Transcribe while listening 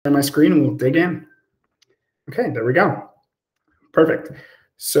my screen and we'll dig in. Okay, there we go. Perfect.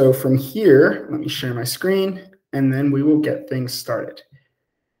 So from here, let me share my screen and then we will get things started.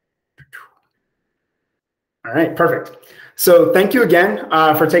 All right, perfect. So thank you again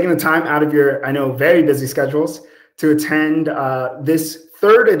for taking the time out of your, I know, very busy schedules to attend this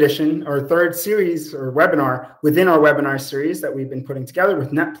third edition or third series or webinar within our webinar series that we've been putting together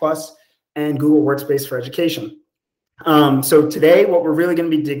with NET and Google Workspace for Education. So today, what we're really going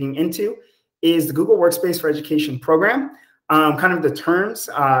to be digging into is the Google Workspace for Education program, kind of the terms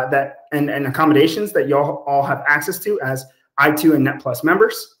and accommodations that you all have access to as I2 and NET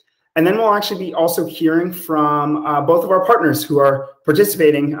members. And then we'll actually be also hearing from both of our partners who are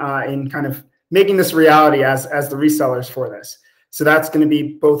participating in kind of making this reality as the resellers for this. So that's going to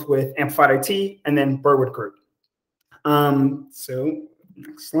be both with Amplified IT and then Burwood Group. So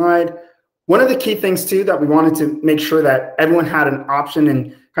next slide. One of the key things too that we wanted to make sure that everyone had an option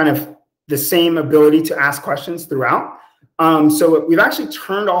and kind of the same ability to ask questions throughout. So we've actually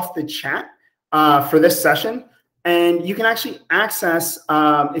turned off the chat for this session. And you can actually access,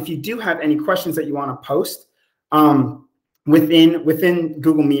 if you do have any questions that you want to post within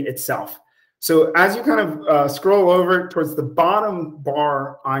Google Meet itself. So as you kind of scroll over towards the bottom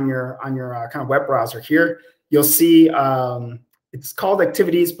bar on your kind of web browser here, you'll see it's called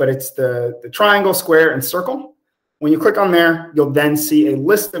Activities, but it's the triangle, square, and circle. When you click on there, you'll then see a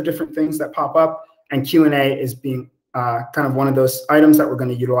list of different things that pop up, and Q&A is being kind of one of those items that we're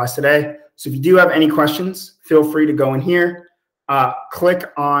going to utilize today. So if you do have any questions, feel free to go in here,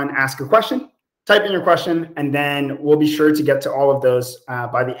 click on Ask a Question, type in your question, and then we'll be sure to get to all of those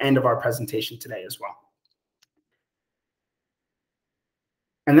by the end of our presentation today as well.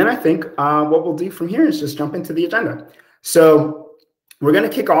 And then I think what we'll do from here is just jump into the agenda. So we're going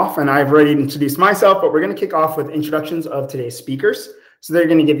to kick off, and I've already introduced myself, but we're going to kick off with introductions of today's speakers. So they're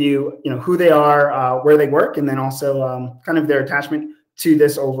going to give you, who they are, where they work, and then also kind of their attachment to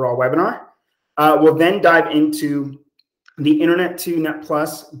this overall webinar. We'll then dive into the Internet2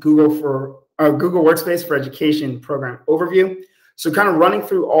 NET Google Workspace for Education program overview. So kind of running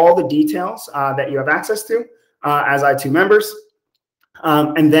through all the details that you have access to as I2 members.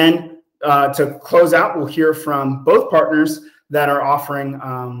 And then to close out, we'll hear from both partners that are offering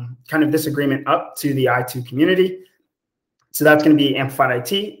kind of this agreement up to the I2 community. So that's going to be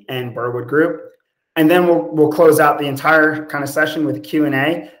Amplified IT and Burwood Group. And then we'll close out the entire kind of session with a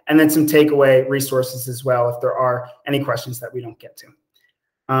Q&A and then some takeaway resources as well if there are any questions that we don't get to.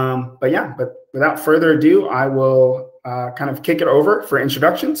 But without further ado, I will kind of kick it over for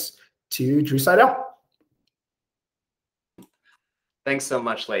introductions to Drew Seidel. Thanks so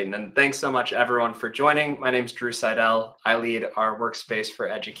much, Leighton, and thanks so much everyone for joining. My name is Drew Seidel. I lead our Workspace for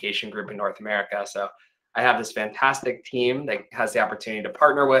Education group in North America. So I have this fantastic team that has the opportunity to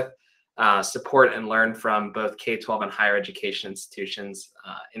partner with, support and learn from both K-12 and higher education institutions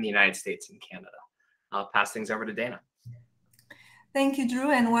in the United States and Canada. I'll pass things over to Dana. Thank you, Drew,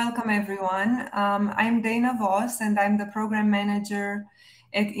 and welcome everyone. I'm Dana Voss, and I'm the program manager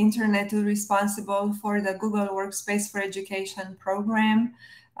at Internet2, responsible for the Google Workspace for Education program.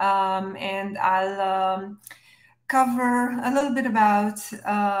 And I'll cover a little bit about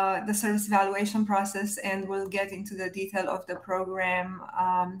the service evaluation process, and we'll get into the detail of the program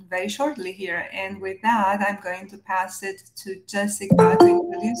very shortly here. And with that, I'm going to pass it to Jessica to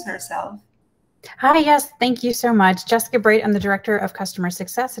introduce herself. Hi, yes, thank you so much. Jessica Brate, I'm the Director of Customer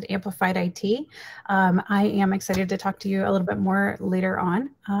Success at Amplified IT. I am excited to talk to you a little bit more later on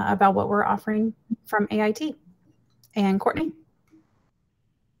about what we're offering from AIT. And Courtney?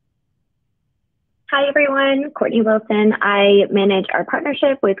 Hi, everyone. Courtney Wilson. I manage our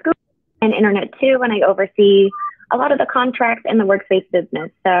partnership with Google and Internet2, and I oversee a lot of the contracts in the workspace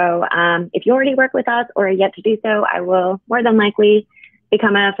business. So if you already work with us or are yet to do so, I will more than likely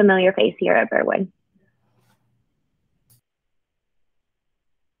become a familiar face here at Burwood.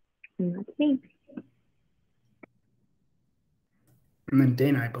 And that's me. And then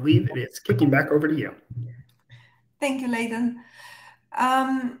Dana, I believe it is kicking back over to you. Thank you, Leighton.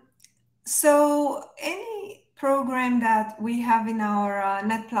 So any program that we have in our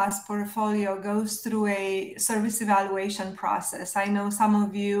NET portfolio goes through a service evaluation process. I know some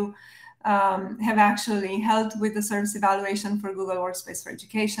of you have actually helped with the service evaluation for Google Workspace for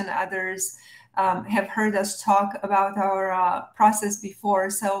Education. Others have heard us talk about our process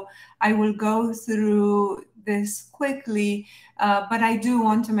before. So I will go through this quickly, but I do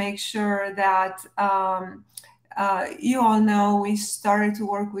want to make sure that you all know we started to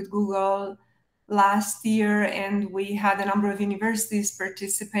work with Google last year, and we had a number of universities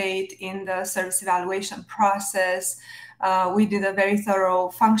participate in the service evaluation process. We did a very thorough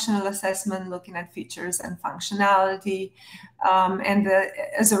functional assessment looking at features and functionality.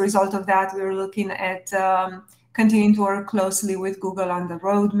 As a result of that, we were looking at continuing to work closely with Google on the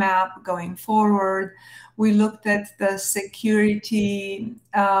roadmap going forward. We looked at the security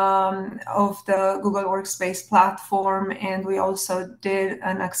of the Google Workspace platform, and we also did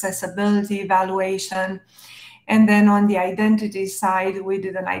an accessibility evaluation. And then on the identity side, we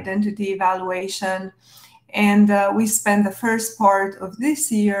did an identity evaluation. And we spent the first part of this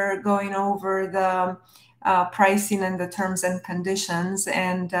year going over the pricing and the terms and conditions.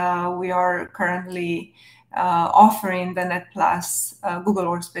 And we are currently offering the NET Google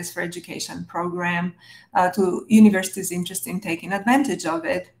Workspace for Education program to universities interested in taking advantage of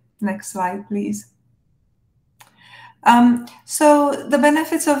it. Next slide, please. So the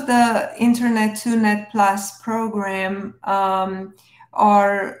benefits of the Internet2 NET program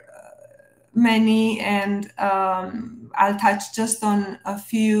are many, and I'll touch just on a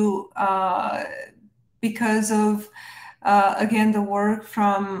few because of again, the work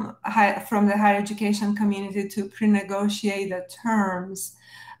from the higher education community to pre-negotiate the terms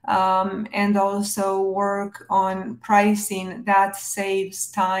and also work on pricing that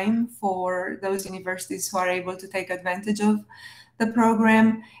saves time for those universities who are able to take advantage of the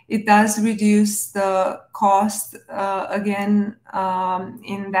program. It does reduce the cost, again,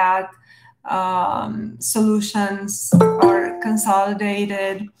 in that solutions are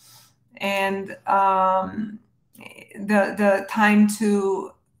consolidated, and the time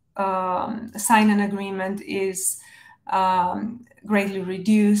to sign an agreement is greatly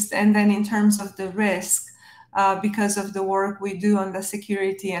reduced. And then in terms of the risk, because of the work we do on the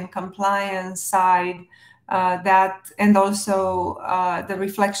security and compliance side, and also the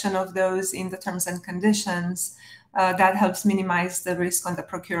reflection of those in the terms and conditions, that helps minimize the risk on the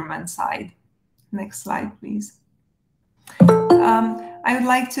procurement side. Next slide, please. I would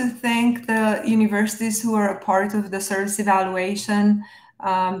like to thank the universities who are a part of the service evaluation.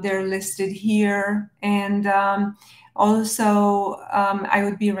 They're listed here. And also, I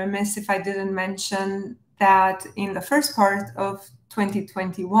would be remiss if I didn't mention that in the first part of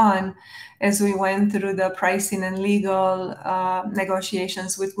 2021, as we went through the pricing and legal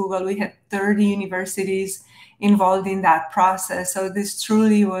negotiations with Google, we had 30 universities involved in that process. So this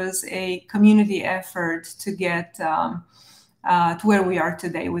truly was a community effort to get to where we are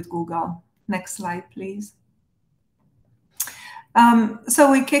today with Google. Next slide, please.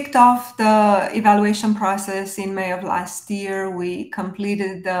 So we kicked off the evaluation process in May of last year. We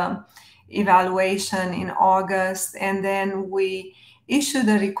completed the evaluation in August, and then we issued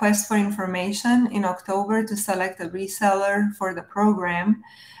a request for information in October to select a reseller for the program.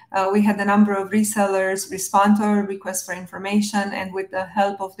 We had a number of resellers respond to our request for information, and with the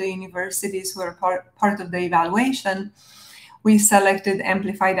help of the universities who were part of the evaluation, we selected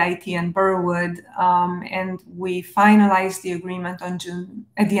Amplified IT and Burwood, and we finalized the agreement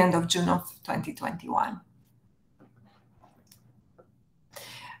at the end of June of 2021.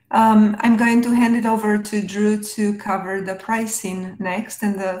 I'm going to hand it over to Drew to cover the pricing next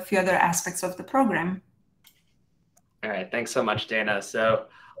and a few other aspects of the program. All right, thanks so much, Dana. So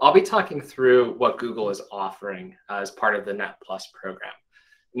I'll be talking through what Google is offering as part of the NET Plus program.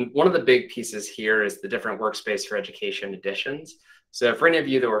 And one of the big pieces here is the different Workspace for Education editions. So for any of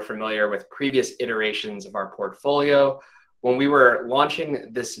you that were familiar with previous iterations of our portfolio, when we were launching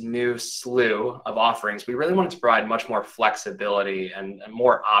this new slew of offerings, we really wanted to provide much more flexibility and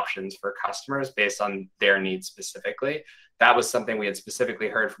more options for customers based on their needs specifically. That was something we had specifically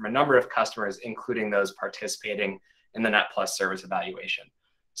heard from a number of customers, including those participating in the NET Plus service evaluation.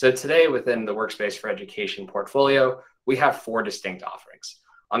 So today, within the Workspace for Education portfolio, we have 4 distinct offerings.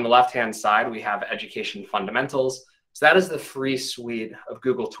 On the left-hand side, we have Education Fundamentals. So that is the free suite of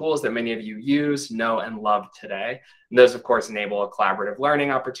Google tools that many of you use, know, and love today. And those, of course, enable collaborative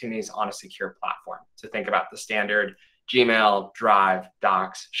learning opportunities on a secure platform. So think about the standard Gmail, Drive,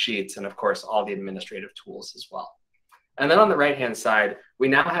 Docs, Sheets, and of course, all the administrative tools as well. And then on the right-hand side, we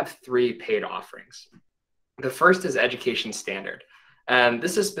now have 3 paid offerings. The first is Education Standard. And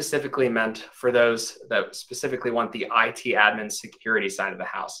this is specifically meant for those that specifically want the IT admin security side of the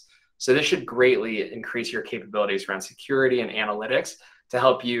house. So this should greatly increase your capabilities around security and analytics to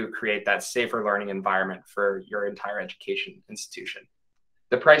help you create that safer learning environment for your entire education institution.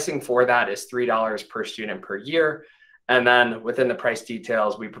 The pricing for that is $3 per student per year. And then within the price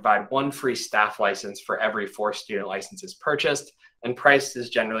details, we provide 1 free staff license for every 4 student licenses purchased. And price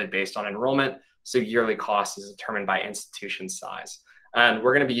is generally based on enrollment. So yearly cost is determined by institution size. And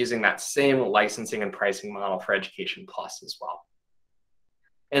we're going to be using that same licensing and pricing model for Education Plus as well.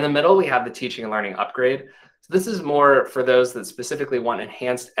 In the middle, we have the Teaching and Learning Upgrade. So this is more for those that specifically want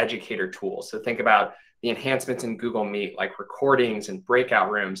enhanced educator tools. So think about the enhancements in Google Meet, like recordings and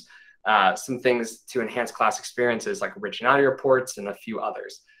breakout rooms, some things to enhance class experiences like originality reports and a few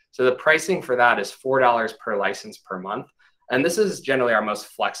others. So the pricing for that is $4 per license per month. And this is generally our most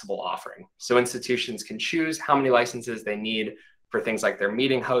flexible offering. So institutions can choose how many licenses they need for things like their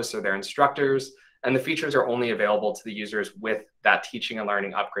meeting hosts or their instructors. And the features are only available to the users with that teaching and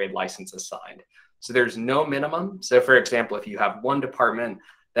learning upgrade license assigned. So there's no minimum. So for example, if you have one department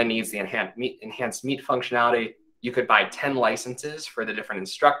that needs the enhanced Meet functionality, you could buy 10 licenses for the different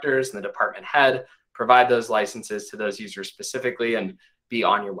instructors and the department head, provide those licenses to those users specifically, and be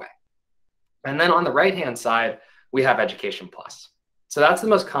on your way. And then on the right-hand side, we have Education Plus. So that's the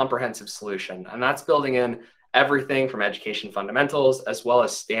most comprehensive solution, and that's building in everything from education fundamentals, as well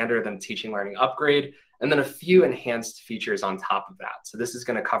as standard and teaching learning upgrade, and then a few enhanced features on top of that. So this is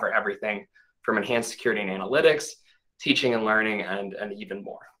going to cover everything from enhanced security and analytics, teaching and learning, and even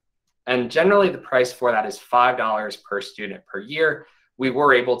more. And generally, the price for that is $5 per student per year. We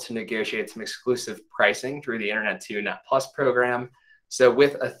were able to negotiate some exclusive pricing through the Internet2 NET Plus program. So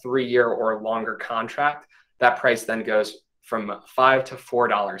with a 3-year or longer contract, that price then goes from $5 to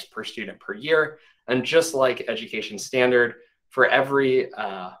 $4 per student per year. And just like Education Standard, for every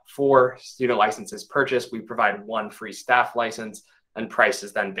 4 student licenses purchased, we provide 1 free staff license, and price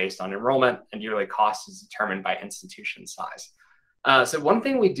is then based on enrollment, and yearly cost is determined by institution size. So one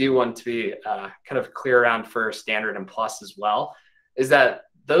thing we do want to be kind of clear around for Standard and Plus as well is that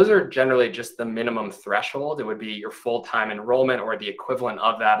those are generally just the minimum threshold. It would be your full-time enrollment, or the equivalent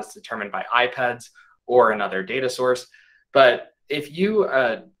of that is determined by iPads or another data source. But if you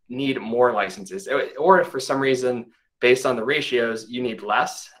need more licenses, or if for some reason, based on the ratios, you need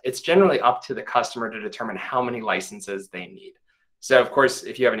less, it's generally up to the customer to determine how many licenses they need. So of course,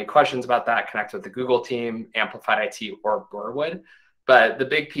 if you have any questions about that, connect with the Google team, Amplified IT, or Burwood. But the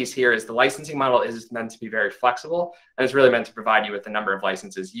big piece here is the licensing model is meant to be very flexible, and it's really meant to provide you with the number of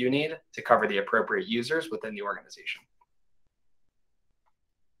licenses you need to cover the appropriate users within the organization.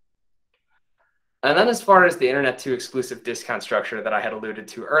 And then as far as the Internet2 exclusive discount structure that I had alluded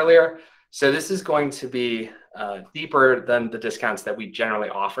to earlier, so this is going to be deeper than the discounts that we generally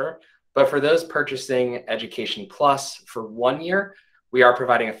offer. But for those purchasing Education Plus for 1 year, we are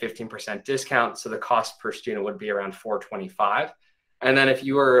providing a 15% discount. So the cost per student would be around $425. And then if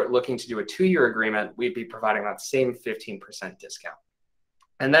you were looking to do a 2-year agreement, we'd be providing that same 15% discount.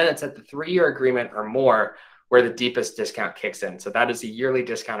 And then it's at the 3-year agreement or more where the deepest discount kicks in. So that is a yearly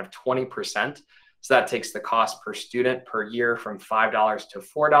discount of 20%. So that takes the cost per student per year from $5 to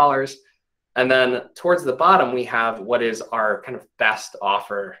 $4. And then towards the bottom, we have what is our kind of best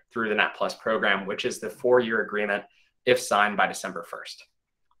offer through the NET Plus program, which is the 4-year agreement if signed by December 1st.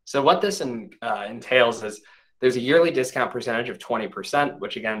 So what this entails is there's a yearly discount percentage of 20%,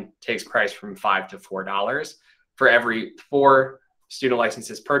 which again takes price from $5 to $4. For every 4 student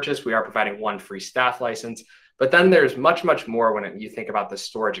licenses purchased, we are providing 1 free staff license. But then there's much, much more when you think about the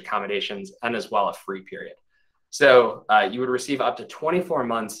storage accommodations and as well a free period. So you would receive up to 24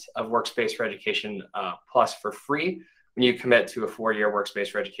 months of Workspace for Education Plus for free when you commit to a 4-year Workspace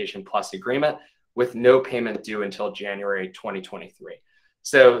for Education Plus agreement with no payment due until January 2023.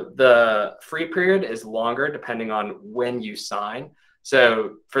 So the free period is longer depending on when you sign.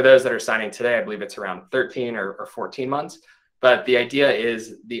 So for those that are signing today, I believe it's around 13 or 14 months. But the idea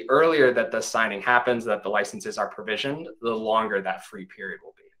is the earlier that the signing happens, that the licenses are provisioned, the longer that free period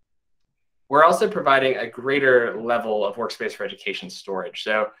will be. We're also providing a greater level of Workspace for Education storage.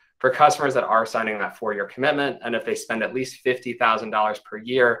 So for customers that are signing that 4-year commitment, and if they spend at least $50,000 per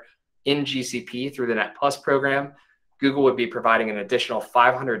year in GCP through the NET Plus program, Google would be providing an additional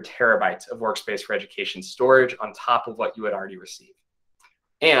 500 terabytes of Workspace for Education storage on top of what you had already received.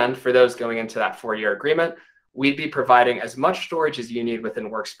 And for those going into that 4-year agreement, we'd be providing as much storage as you need within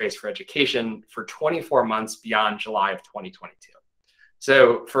Workspace for Education for 24 months beyond July of 2022.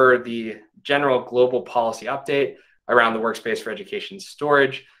 So for the general global policy update around the Workspace for Education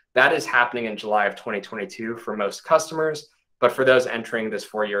storage, that is happening in July of 2022 for most customers. But for those entering this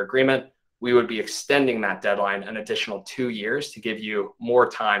 4-year agreement, we would be extending that deadline an additional 2 years to give you more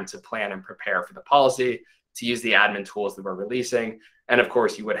time to plan and prepare for the policy, to use the admin tools that we're releasing. And of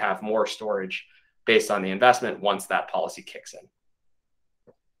course, you would have more storage based on the investment once that policy kicks in.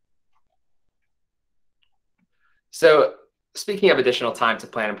 So speaking of additional time to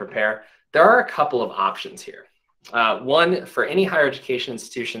plan and prepare, there are a couple of options here. One, for any higher education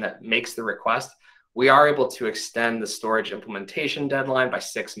institution that makes the request, we are able to extend the storage implementation deadline by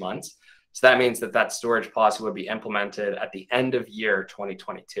 6 months. So that means that that storage policy would be implemented at the end of year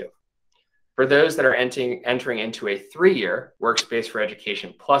 2022. For those that are entering into a 3-year Workspace for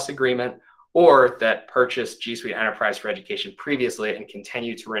Education Plus agreement, or that purchased G Suite Enterprise for Education previously and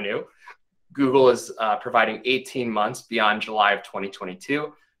continue to renew, Google is providing 18 months beyond July of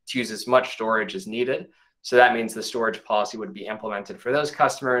 2022 to use as much storage as needed. So that means the storage policy would be implemented for those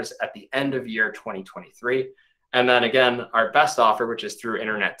customers at the end of year 2023. And then again, our best offer, which is through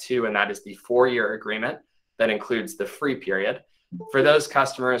Internet2, and that is the 4-year agreement that includes the free period. For those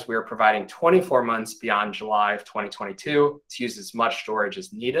customers, we are providing 24 months beyond July of 2022 to use as much storage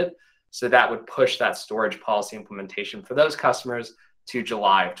as needed. So that would push that storage policy implementation for those customers to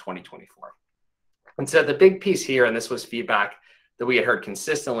July of 2024. And so the big piece here, and this was feedback that we had heard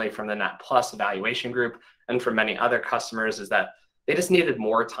consistently from the NET Plus evaluation group and from many other customers, is that they just needed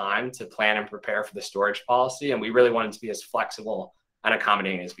more time to plan and prepare for the storage policy. And we really wanted to be as flexible and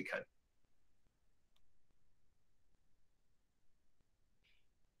accommodating as we could.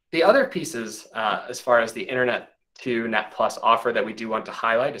 The other pieces, as far as the Internet2 NET Plus offer that we do want to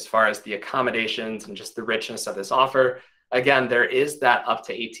highlight, as far as the accommodations and just the richness of this offer, again, there is that up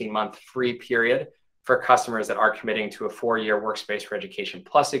to 18-month free period for customers that are committing to a 4-year Workspace for Education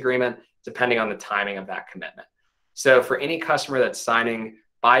Plus agreement, depending on the timing of that commitment. So for any customer that's signing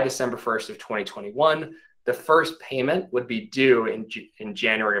by December 1st of 2021, the first payment would be due in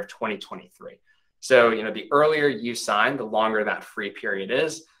January of 2023. So, the earlier you sign, the longer that free period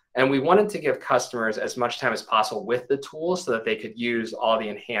is. And we wanted to give customers as much time as possible with the tool so that they could use all the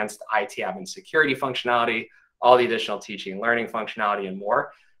enhanced IT admin security functionality, all the additional teaching and learning functionality, and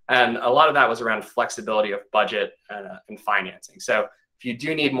more. And a lot of that was around flexibility of budget and financing. So if you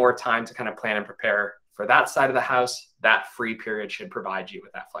do need more time to kind of plan and prepare for that side of the house, that free period should provide you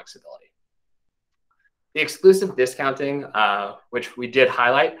with that flexibility. The exclusive discounting, which we did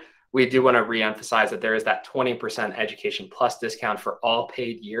highlight, we do want to reemphasize that there is that 20% Education Plus discount for all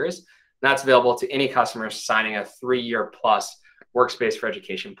paid years. And that's available to any customers signing a 3-year plus Workspace for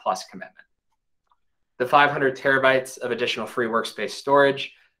Education Plus commitment. The 500 terabytes of additional free workspace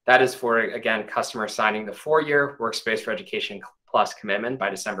storage, that is for, again, customers signing the 4-year Workspace for Education Plus commitment by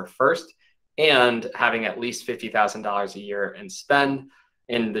December 1st and having at least $50,000 a year in spend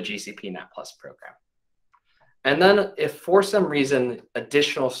in the GCP NET Plus program. And then if for some reason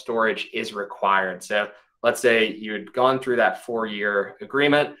additional storage is required, so let's say you had gone through that 4-year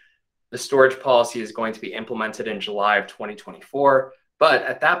agreement, the storage policy is going to be implemented in July of 2024, but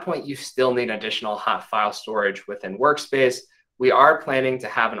at that point you still need additional hot file storage within Workspace. We are planning to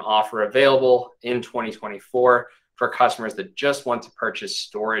have an offer available in 2024 for customers that just want to purchase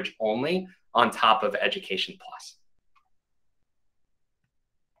storage only on top of Education Plus.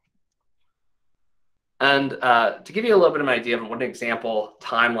 And to give you a little bit of an idea of what an example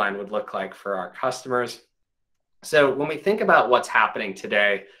timeline would look like for our customers. So when we think about what's happening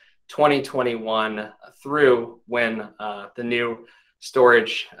today, 2021 through when the new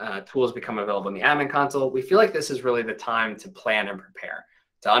storage tools become available in the admin console, we feel like this is really the time to plan and prepare,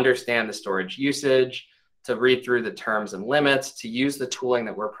 to understand the storage usage, to read through the terms and limits, to use the tooling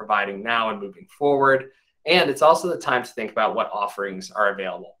that we're providing now and moving forward. And it's also the time to think about what offerings are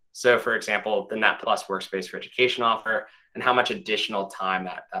available. So for example, the NET Plus Workspace for Education offer and how much additional time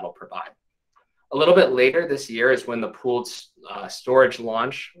that'll provide. A little bit later this year is when the pooled storage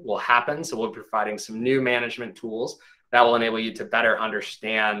launch will happen. So we'll be providing some new management tools that will enable you to better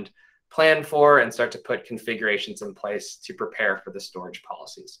understand, plan for, and start to put configurations in place to prepare for the storage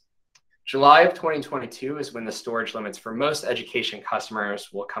policies. July of 2022 is when the storage limits for most education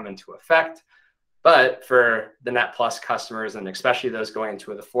customers will come into effect. But for the NET Plus customers, and especially those going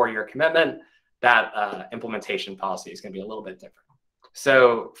into the 4-year commitment, that implementation policy is going to be a little bit different.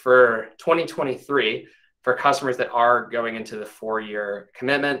 So for 2023, for customers that are going into the 4-year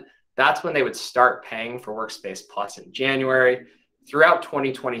commitment, that's when they would start paying for Workspace Plus in January. Throughout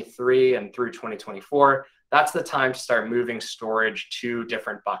 2023 and through 2024, that's the time to start moving storage to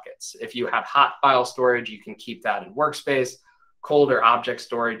different buckets. If you have hot file storage, you can keep that in Workspace. Cold or object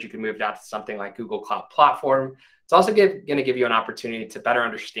storage, you can move that to something like Google Cloud Platform. It's also going to give you an opportunity to better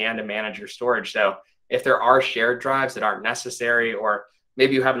understand and manage your storage. So if there are shared drives that aren't necessary, or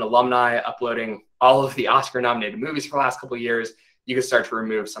maybe you have an alumni uploading all of the Oscar-nominated movies for the last couple of years, you can start to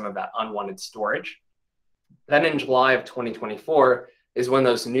remove some of that unwanted storage. Then in July of 2024 is when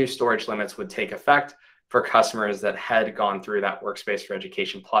those new storage limits would take effect for customers that had gone through that Workspace for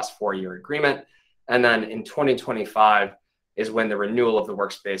Education Plus 4-year agreement. And then in 2025, is when the renewal of the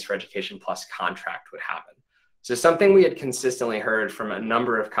Workspace for Education Plus contract would happen. So something we had consistently heard from a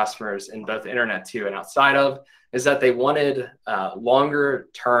number of customers in both Internet2 and outside of is that they wanted longer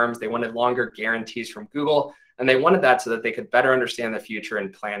terms, they wanted longer guarantees from Google, And they wanted that so that they could better understand the future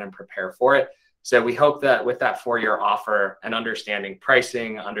and plan and prepare for it. So we hope that with that 4-year offer and understanding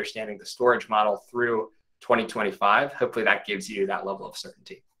pricing, understanding the storage model through 2025, hopefully that gives you that level of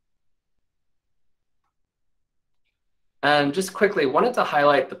certainty. And just quickly, wanted to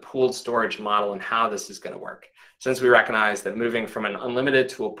highlight the pooled storage model and how this is going to work, since we recognize that moving from an unlimited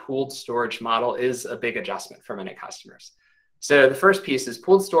to a pooled storage model is a big adjustment for many customers. So the first piece is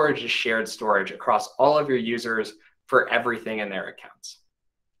pooled storage is shared storage across all of your users for everything in their accounts.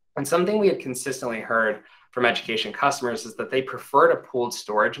 And something we have consistently heard from education customers is that they prefer a pooled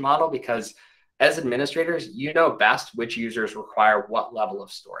storage model because as administrators, you know best which users require what level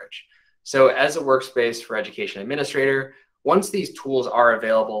of storage. So as a workspace for education administrator, once these tools are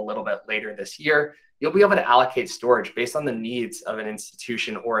available a little bit later this year, you'll be able to allocate storage based on the needs of an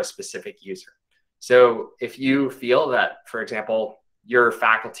institution or a specific user. So if you feel that, for example, your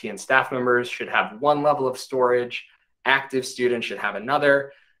faculty and staff members should have one level of storage, active students should have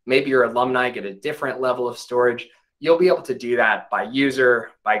another, maybe your alumni get a different level of storage, you'll be able to do that by user,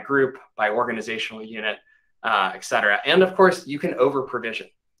 by group, by organizational unit, et cetera. And of course, you can over provision.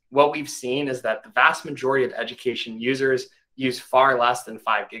 What we've seen is that the vast majority of education users use far less than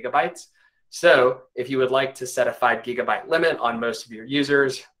 5 gigabytes. So if you would like to set a 5 gigabyte limit on most of your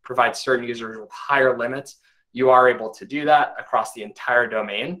users, provide certain users with higher limits, you are able to do that across the entire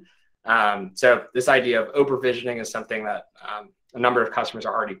domain. So this idea of over-provisioning is something that a number of customers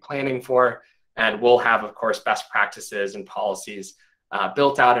are already planning for, and we'll have, of course, best practices and policies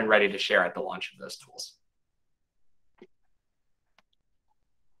built out and ready to share at the launch of those tools.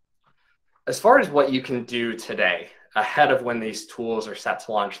 As far as what you can do today, ahead of when these tools are set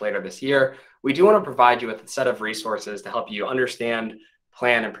to launch later this year, we do want to provide you with a set of resources to help you understand,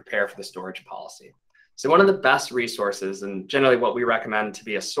 plan, and prepare for the storage policy. So one of the best resources, and generally what we recommend to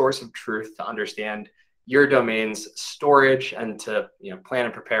be a source of truth to understand your domain's storage and to plan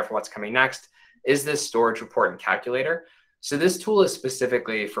and prepare for what's coming next, is this storage report and calculator. So this tool is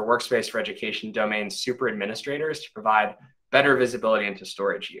specifically for Workspace for Education domain super administrators to provide better visibility into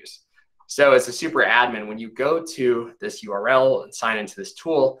storage use. So as a super admin, when you go to this URL and sign into this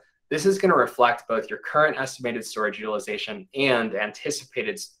tool, this is going to reflect both your current estimated storage utilization and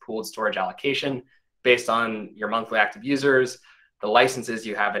anticipated pooled storage allocation based on your monthly active users, the licenses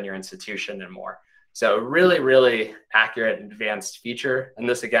you have in your institution, and more. So a really, really accurate and advanced feature. And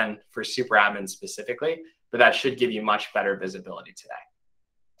this, again, for super admins specifically, but that should give you much better visibility today.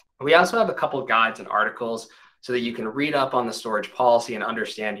 We also have a couple of guides and articles so that you can read up on the storage policy and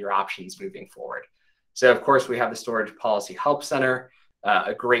understand your options moving forward. So of course, we have the Storage Policy Help Center,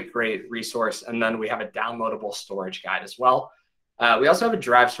 a great resource. And then we have a downloadable storage guide as well. We also have a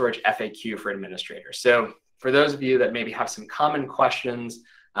Drive Storage FAQ for administrators. So for those of you that maybe have some common questions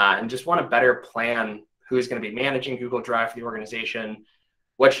and just want to better plan who's going to be managing Google Drive for the organization,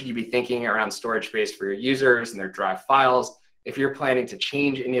 what should you be thinking around storage space for your users and their Drive files? If you're planning to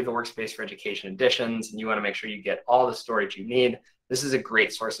change any of the Workspace for Education editions and you want to make sure you get all the storage you need, this is a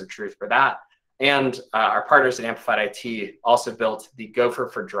great source of truth for that. And our partners at Amplified IT also built the Gopher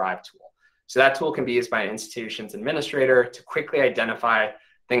for Drive tool. So that tool can be used by an institution's administrator to quickly identify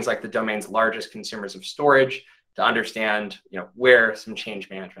things like the domain's largest consumers of storage to understand where some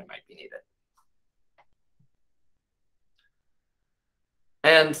change management might be needed.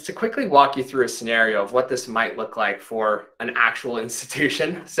 And to quickly walk you through a scenario of what this might look like for an actual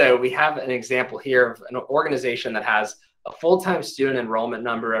institution. So we have an example here of an organization that has a full-time student enrollment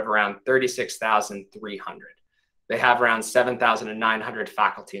number of around 36,300. They have around 7,900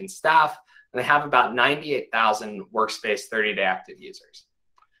 faculty and staff, and they have about 98,000 Workspace 30-day active users.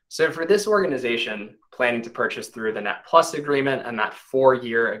 So for this organization, planning to purchase through the NET Plus agreement and that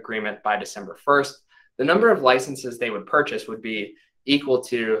 4-year agreement by December 1st, the number of licenses they would purchase would be equal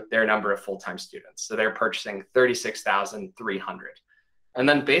to their number of full-time students. So they're purchasing 36,300. And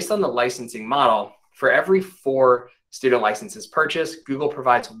then based on the licensing model, for every 4 student licenses purchased, Google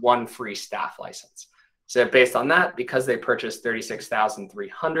provides 1 free staff license. So based on that, because they purchased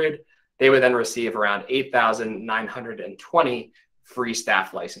 36,300, they would then receive around 8,920 free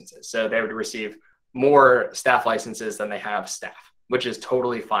staff licenses. So they would receive more staff licenses than they have staff, which is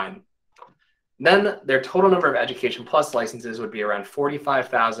totally fine. Then their total number of Education Plus licenses would be around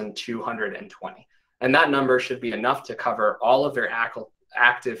 45,220. And that number should be enough to cover all of their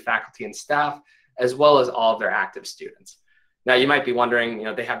active faculty and staff, as well as all of their active students. Now, you might be wondering,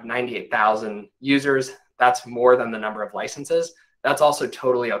 they have 98,000 users. That's more than the number of licenses. That's also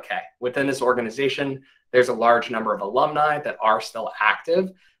totally okay. Within this organization, there's a large number of alumni that are still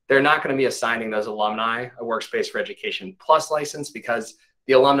active. They're not going to be assigning those alumni a Workspace for Education Plus license because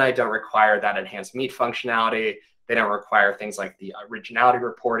The alumni don't require that enhanced Meet functionality. They don't require things like the originality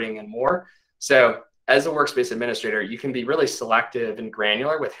reporting and more. So as a workspace administrator, you can be really selective and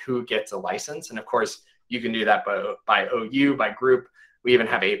granular with who gets a license. And of course, you can do that by OU, by group. We even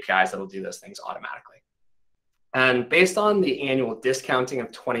have APIs that will do those things automatically. And based on the annual discounting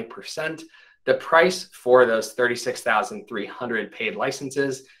of 20%, the price for those 36,300 paid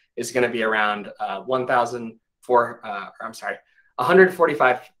licenses is going to be around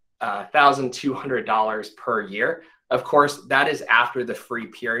 $145,200 per year. Of course, that is after the free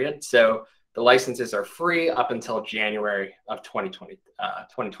period. So the licenses are free up until January of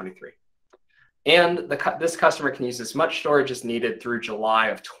 2023. And this customer can use as much storage as needed through July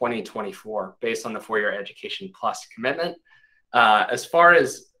of 2024 based on the 4-year Education Plus commitment. As far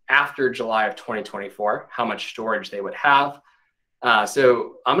as after July of 2024, how much storage they would have.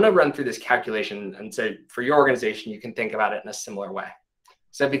 So I'm going to run through this calculation and say for your organization, you can think about it in a similar way.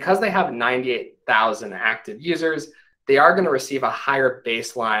 So because they have 98,000 active users, they are going to receive a higher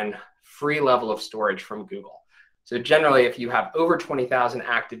baseline free level of storage from Google. So generally, if you have over 20,000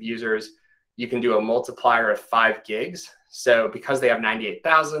 active users, you can do a multiplier of 5 gigs. So because they have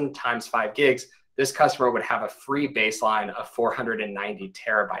 98,000 times 5 gigs, this customer would have a free baseline of 490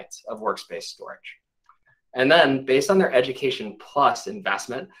 terabytes of workspace storage. And then based on their Education Plus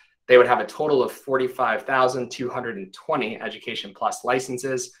investment, they would have a total of 45,220 Education Plus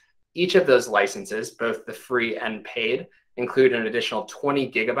licenses. Each of those licenses, both the free and paid, include an additional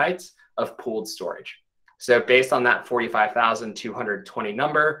 20 gigabytes of pooled storage. So based on that 45,220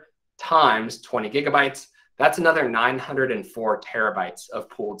 number times 20 gigabytes, that's another 904 terabytes of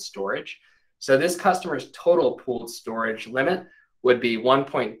pooled storage. So this customer's total pooled storage limit would be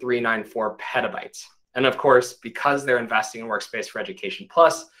 1.394 petabytes. And of course, because they're investing in Workspace for Education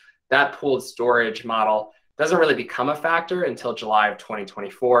Plus, that pooled storage model doesn't really become a factor until July of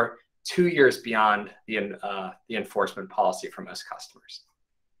 2024, 2 years beyond the enforcement policy for most customers.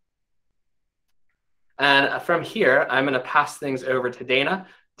 And from here, I'm going to pass things over to Dana,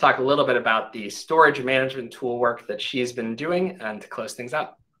 talk a little bit about the storage management tool work that she's been doing, and to close things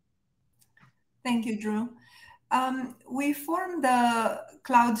out. Thank you, Drew. We formed the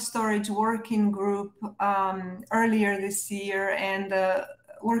Cloud Storage Working Group earlier this year, and the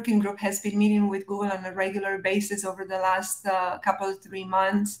working group has been meeting with Google on a regular basis over the last couple, 3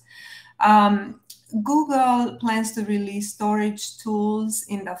 months. Google plans to release storage tools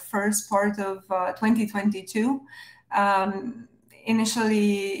in the first part of 2022.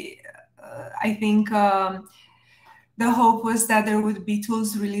 Initially, I think the hope was that there would be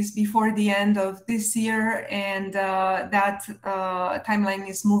tools released before the end of this year, and that timeline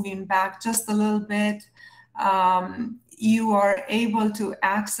is moving back just a little bit. You are able to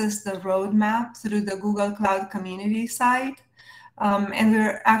access the roadmap through the Google Cloud community site. And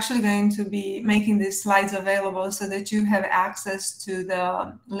we're actually going to be making these slides available so that you have access to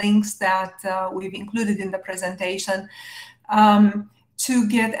the links that we've included in the presentation. To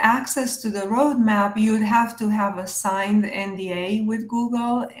get access to the roadmap, you would have to have a signed NDA with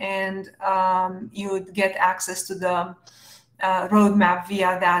Google, and you would get access to the roadmap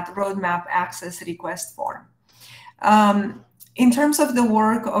via that roadmap access request form. In terms of the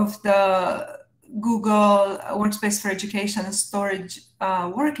work of the Google Workspace for Education Storage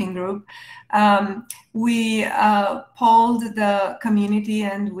Working Group, we polled the community,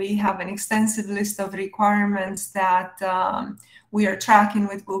 and we have an extensive list of requirements that we are tracking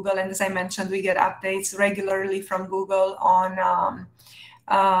with Google. And as I mentioned, we get updates regularly from Google on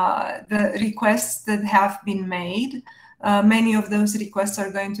the requests that have been made. Many of those requests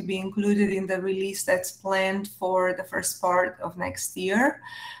are going to be included in the release that's planned for the first part of next year.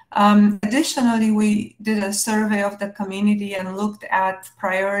 Additionally, we did a survey of the community and looked at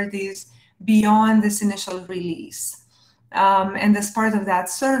priorities beyond this initial release. And as part of that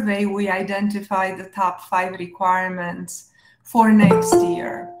survey, we identified the top 5 requirements for next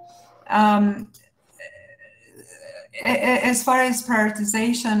year. As far as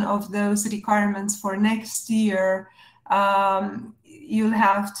prioritization of those requirements for next year, you'll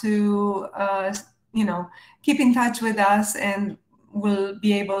have to, keep in touch with us, and we'll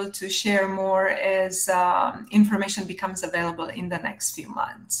be able to share more as information becomes available in the next few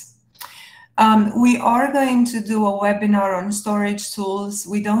months. We are going to do a webinar on storage tools.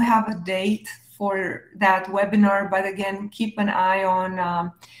 We don't have a date for that webinar, but again, keep an eye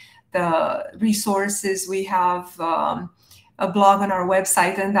on the resources. We have a blog on our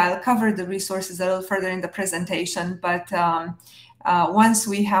website, and I'll cover the resources a little further in the presentation. But once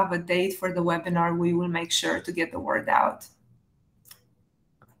we have a date for the webinar, we will make sure to get the word out.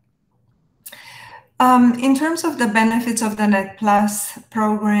 In terms of the benefits of the NET Plus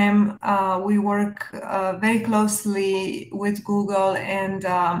program, we work very closely with Google and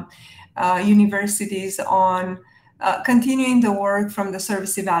universities on continuing the work from the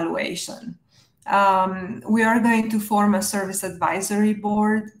service evaluation. We are going to form a service advisory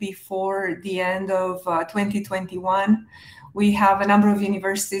board before the end of 2021. We have a number of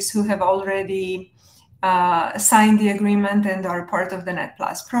universities who have already signed the agreement and are part of the NET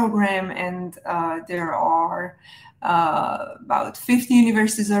Plus program, and there are about 50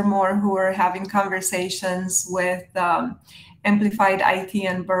 universities or more who are having conversations with Amplified IT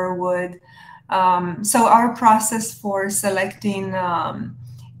and Burwood. So our process for selecting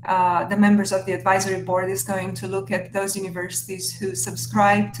the members of the advisory board is going to look at those universities who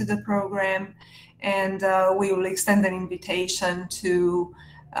subscribe to the program, and we will extend an invitation to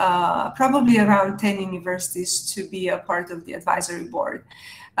probably around 10 universities to be a part of the advisory board.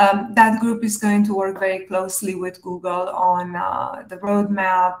 That group is going to work very closely with Google on the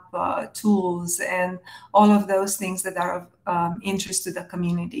roadmap, tools, and all of those things that are of interest to the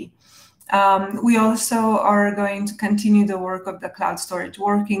community. We also are going to continue the work of the Cloud Storage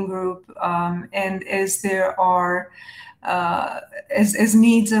Working Group, and as there are as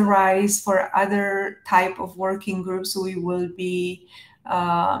needs arise for other type of working groups, we will be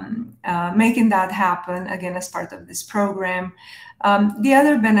making that happen again as part of this program. The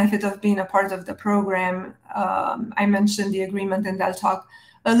other benefit of being a part of the program, I mentioned the agreement, and I'll talk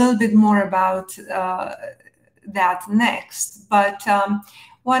a little bit more about that next. But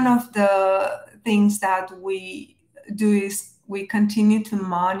one of the things that we do is we continue to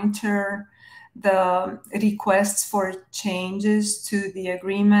monitor the requests for changes to the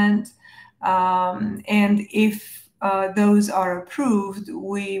agreement. And if those are approved,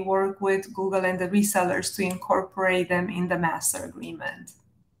 we work with Google and the resellers to incorporate them in the master agreement.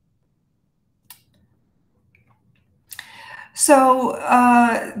 So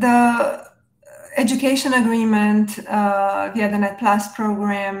the education agreement via the NET Plus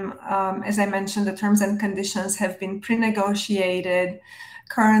program, as I mentioned, the terms and conditions have been pre-negotiated.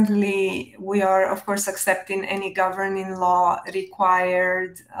 Currently, we are, of course, accepting any governing law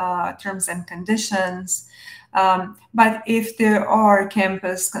required terms and conditions. But if there are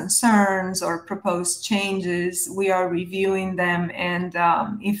campus concerns or proposed changes, we are reviewing them. And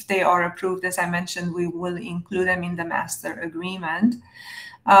if they are approved, as I mentioned, we will include them in the master agreement.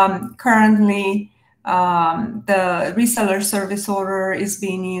 Currently, the reseller service order is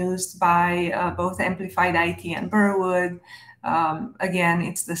being used by both Amplified IT and Burwood. Again,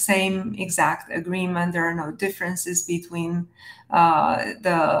 it's the same exact agreement. There are no differences between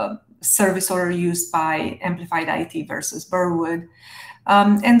the service order used by Amplified IT versus Burwood.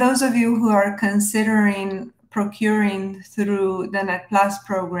 And those of you who are considering procuring through the NET Plus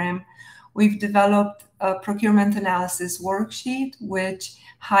program, we've developed a procurement analysis worksheet, which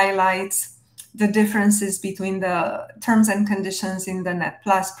highlights the differences between the terms and conditions in the NET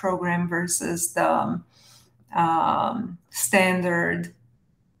Plus program versus the standard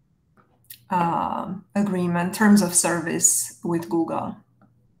agreement, terms of service with Google.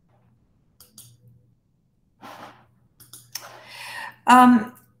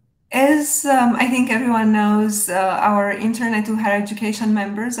 As I think everyone knows, our Internet2 higher education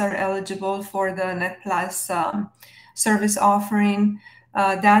members are eligible for the NET Plus service offering.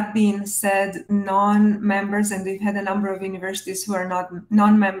 That being said, non-members, and we've had a number of universities who are not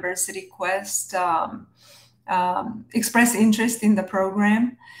non-members request express interest in the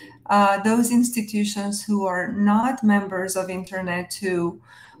program. Those institutions who are not members of Internet2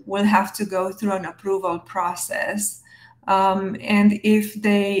 will have to go through an approval process. And if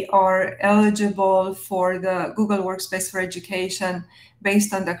they are eligible for the Google Workspace for Education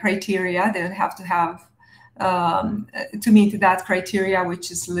based on the criteria, they would have to have to meet that criteria,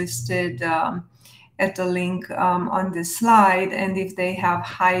 which is listed at the link on this slide. And if they have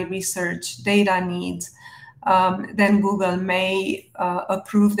high research data needs, then Google may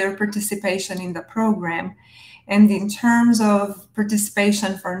approve their participation in the program. And in terms of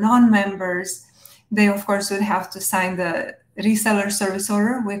participation for non-members, they, of course, would have to sign the reseller service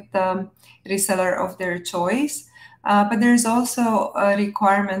order with the reseller of their choice. But there's also a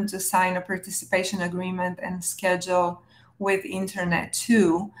requirement to sign a participation agreement and schedule with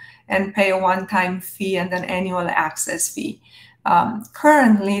Internet2 and pay a one-time fee and an annual access fee.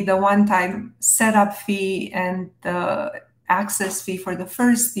 Currently, the one-time setup fee and the access fee for the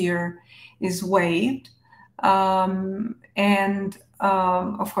first year is waived.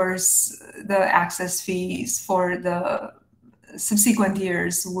 Of course, the access fees for the subsequent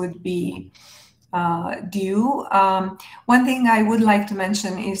years would be due. One thing I would like to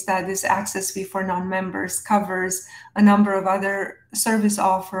mention is that this access fee for non-members covers a number of other service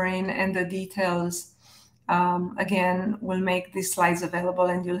offering, and the details, again, will make these slides available,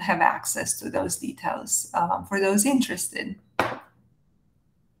 and you'll have access to those details for those interested.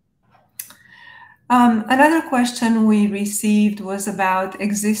 Another question we received was about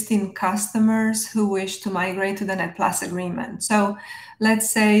existing customers who wish to migrate to the NET Plus agreement. So let's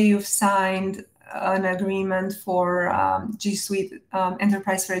say you've signed an agreement for G Suite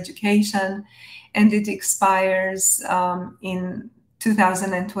Enterprise for Education, and it expires in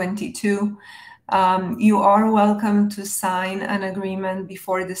 2022. You are welcome to sign an agreement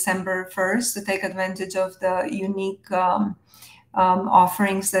before December 1st to take advantage of the unique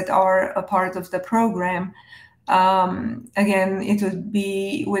offerings that are a part of the program. Again, it would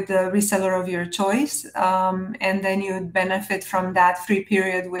be with the reseller of your choice, and then you would benefit from that free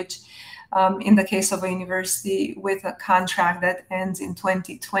period, which in the case of a university with a contract that ends in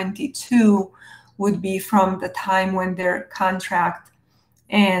 2022 would be from the time when their contract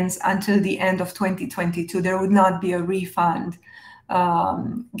ends until the end of 2022. There would not be a refund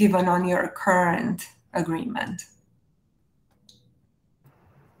given on your current agreement.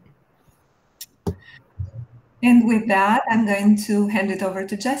 And with that, I'm going to hand it over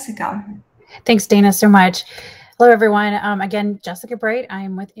to Jessica. Thanks, Dana, so much. Hello, everyone. Again, Jessica Bright.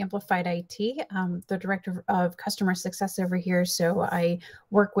 I'm with Amplified IT, the Director of Customer Success over here. So I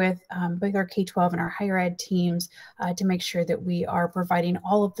work with both our K-12 and our higher ed teams to make sure that we are providing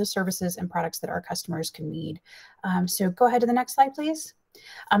all of the services and products that our customers can need. So go ahead to the next slide, please.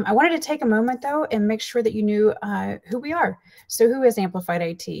 I wanted to take a moment, though, and make sure that you knew who we are. So who is Amplified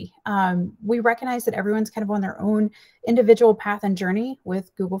IT? We recognize that everyone's kind of on their own individual path and journey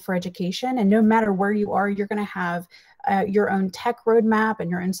with Google for Education. And no matter where you are, you're going to have your own tech roadmap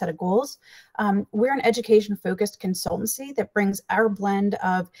and your own set of goals. We're an education-focused consultancy that brings our blend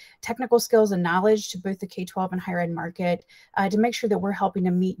of technical skills and knowledge to both the K-12 and higher ed market to make sure that we're helping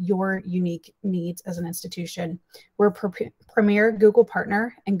to meet your unique needs as an institution. We're a premier Google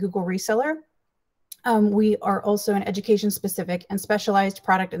partner and Google reseller. We are also an education-specific and specialized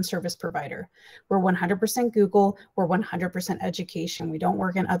product and service provider. We're 100% Google. We're 100% education. We don't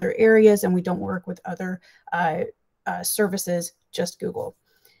work in other areas, and we don't work with other services, just Google.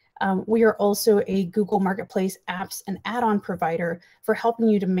 We are also a Google Marketplace apps and add-on provider for helping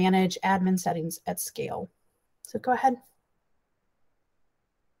you to manage admin settings at scale. So go ahead.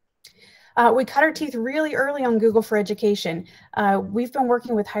 We cut our teeth really early on Google for Education. We've been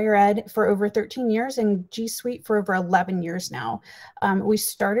working with higher ed for over 13 years and G Suite for over 11 years now. We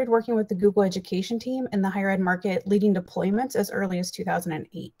started working with the Google Education team in the higher ed market, leading deployments as early as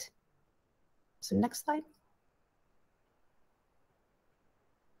 2008. So next slide.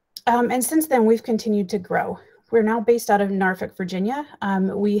 And since then, we've continued to grow. We're now based out of Norfolk, Virginia.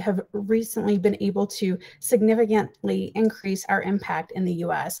 We have recently been able to significantly increase our impact in the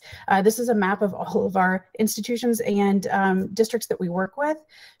US. This is a map of all of our institutions and districts that we work with.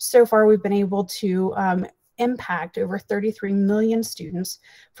 So far, we've been able to impact over 33 million students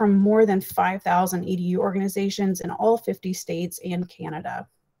from more than 5,000 EDU organizations in all 50 states and Canada.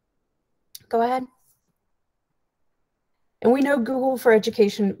 Go ahead. And we know Google for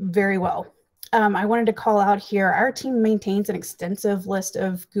Education very well. I wanted to call out here, our team maintains an extensive list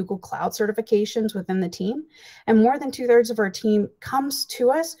of Google Cloud certifications within the team, and more than 2/3 of our team comes to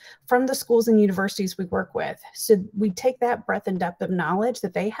us from the schools and universities we work with. So we take that breadth and depth of knowledge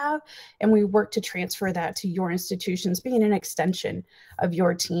that they have, and we work to transfer that to your institutions, being an extension of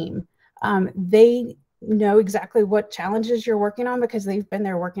your team. They know exactly what challenges you're working on because they've been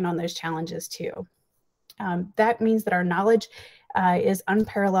there working on those challenges too. That means that our knowledge is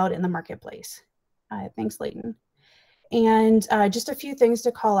unparalleled in the marketplace. Thanks, Leighton. And just a few things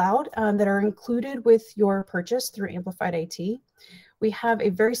to call out that are included with your purchase through Amplified IT. We have a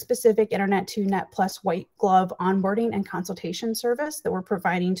very specific Internet2 NET Plus white glove onboarding and consultation service that we're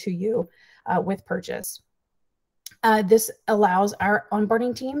providing to you with purchase. This allows our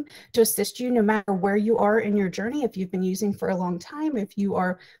onboarding team to assist you no matter where you are in your journey. If you've been using for a long time, if you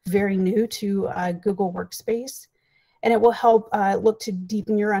are very new to Google Workspace, and it will help look to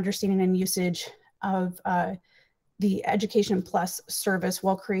deepen your understanding and usage of the Education Plus service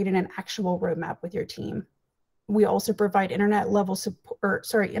while creating an actual roadmap with your team. We also provide enterprise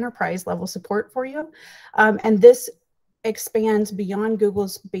level support for you. And this expands beyond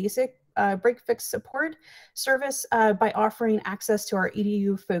Google's basic break-fix support service by offering access to our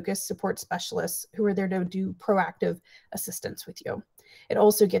EDU-focused support specialists who are there to do proactive assistance with you. It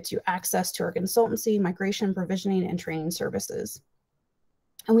also gets you access to our consultancy, migration, provisioning, and training services.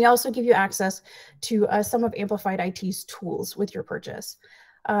 And we also give you access to some of Amplified IT's tools with your purchase.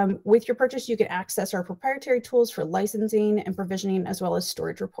 With your purchase, you can access our proprietary tools for licensing and provisioning, as well as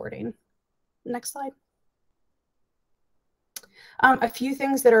storage reporting. Next slide. A few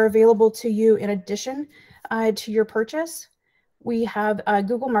things that are available to you in addition to your purchase. We have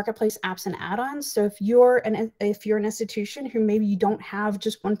Google Marketplace apps and add-ons. So if you're an institution who maybe you don't have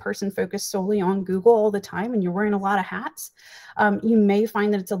just one person focused solely on Google all the time and you're wearing a lot of hats, you may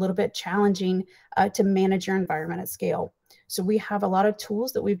find that it's a little bit challenging to manage your environment at scale. So we have a lot of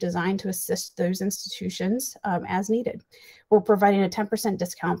tools that we've designed to assist those institutions as needed. We're providing a 10%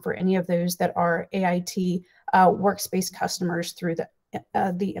 discount for any of those that are AIT workspace customers through the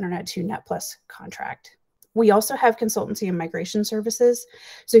Internet2 Net Plus contract. We also have consultancy and migration services.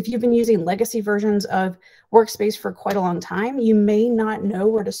 So if you've been using legacy versions of Workspace for quite a long time, you may not know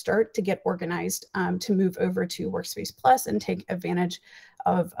where to start to get organized to move over to Workspace Plus and take advantage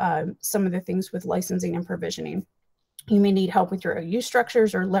of some of the things with licensing and provisioning. You may need help with your OU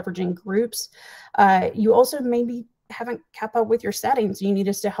structures or leveraging groups. You also maybe haven't kept up with your settings. You need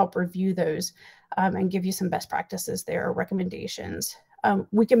us to help review those and give you some best practices there or recommendations.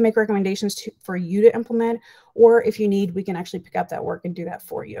 We can make recommendations for you to implement, or if you need, we can actually pick up that work and do that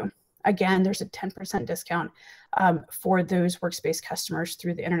for you. Again, there's a 10% discount for those workspace customers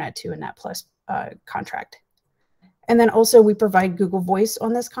through the Internet2 and Net Plus contract. And then also we provide Google Voice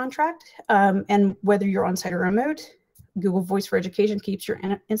on this contract. And whether you're on-site or remote, Google Voice for Education keeps your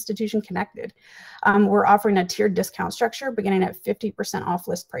institution connected. We're offering a tiered discount structure beginning at 50% off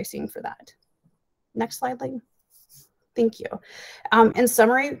list pricing for that. Next slide, Lee. Thank you. In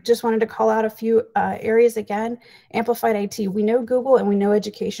summary, just wanted to call out a few areas again. Amplified IT, we know Google and we know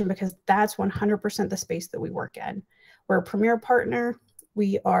education because that's 100% the space that we work in. We're a premier partner.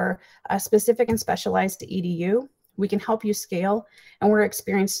 We are specific and specialized to EDU. We can help you scale, and we're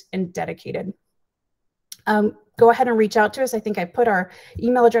experienced and dedicated. Go ahead and reach out to us. I think I put our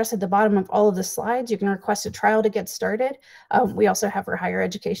email address at the bottom of all of the slides. You can request a trial to get started. We also have our higher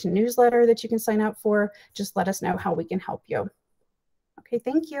education newsletter that you can sign up for. Just let us know how we can help you. Okay,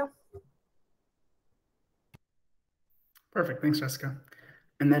 thank you. Perfect, thanks, Jessica.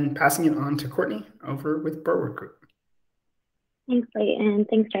 And then passing it on to Courtney over with Burwood Group. Thanks, Leighton.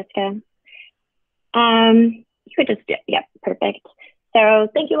 Thanks, Jessica. You could just, yeah, perfect. So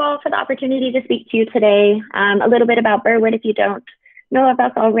thank you all for the opportunity to speak to you today. A little bit about Burwood, if you don't know of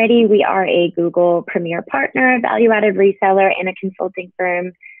us already, we are a Google Premier Partner, value-added reseller, and a consulting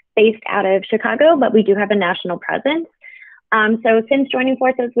firm based out of Chicago, but we do have a national presence. So since joining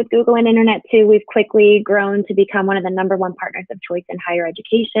forces with Google and Internet2, we've quickly grown to become one of the #1 partners of choice in higher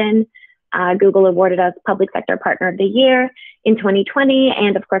education. Google awarded us Public Sector Partner of the Year in 2020,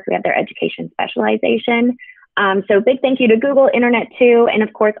 and of course we have their education specialization. So big thank you to Google, Internet2, and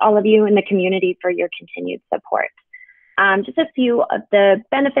of course all of you in the community for your continued support. Just a few of the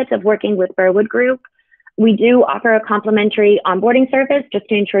benefits of working with Burwood Group. We do offer a complimentary onboarding service just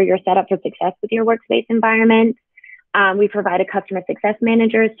to ensure you're set up for success with your workspace environment. We provide a customer success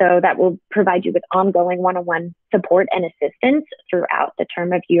manager, so that will provide you with ongoing one-on-one support and assistance throughout the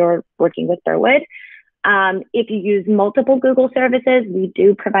term of your working with Burwood. If you use multiple Google services, we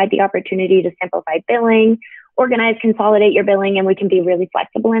do provide the opportunity to simplify billing, organize, consolidate your billing, and we can be really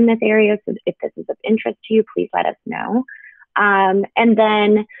flexible in this area. So if this is of interest to you, please let us know. And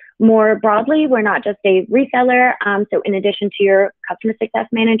then more broadly, we're not just a reseller. So in addition to your customer success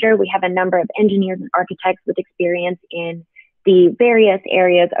manager, we have a number of engineers and architects with experience in the various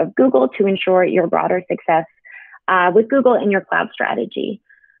areas of Google to ensure your broader success with Google and your cloud strategy.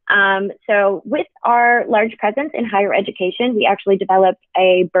 So with our large presence in higher education, we actually developed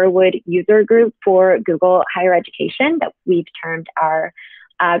a Burwood user group for Google higher education that we've termed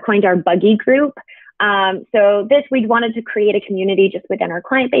coined our Buggy group. So we wanted to create a community just within our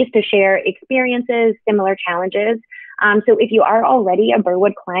client base to share experiences, similar challenges. So if you are already a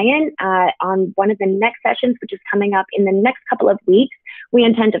Burwood client, on one of the next sessions, which is coming up in the next couple of weeks, we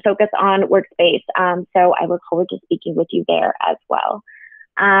intend to focus on Workspace. So I look forward to speaking with you there as well.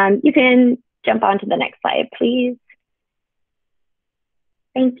 You can jump on to the next slide, please.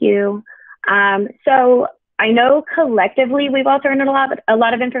 Thank you. So I know collectively we've all thrown a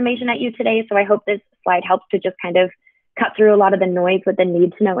lot of information at you today, so I hope this slide helps to just kind of cut through a lot of the noise with the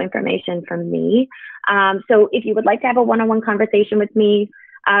need to know information from me. So if you would like to have a one-on-one conversation with me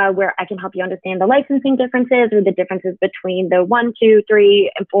where I can help you understand the licensing differences or the differences between the 1, 2,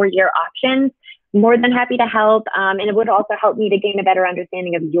 3, and 4-year options, more than happy to help. And it would also help me to gain a better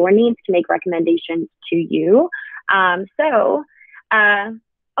understanding of your needs to make recommendations to you.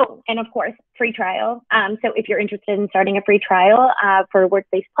 Oh, and of course, free trial. So if you're interested in starting a free trial for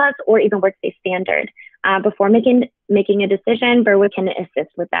Workspace Plus or even Workspace Standard, before making a decision, Burwood can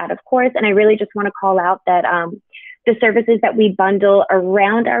assist with that, of course. And I really just want to call out that the services that we bundle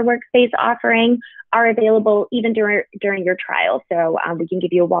around our Workspace offering are available even during your trial. So we can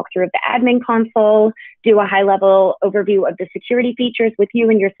give you a walkthrough of the admin console, do a high-level overview of the security features with you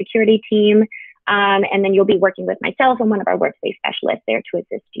and your security team, and then you'll be working with myself and one of our Workspace specialists there to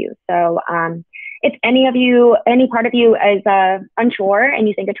assist you. So if any part of you is unsure and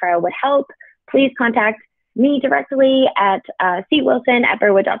you think a trial would help, please contact me directly at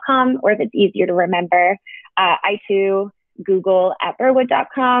cwilson@burwood.com, or if it's easier to remember, I2 Google at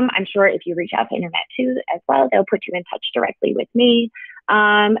burwood.com. I'm sure if you reach out to Internet2 as well, they'll put you in touch directly with me.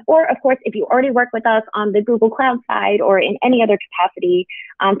 Or of course, if you already work with us on the Google Cloud side or in any other capacity,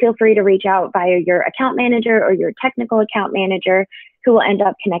 feel free to reach out via your account manager or your technical account manager, who will end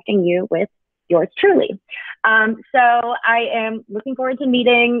up connecting you with yours truly. So I am looking forward to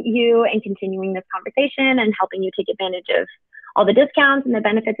meeting you and continuing this conversation and helping you take advantage of all the discounts and the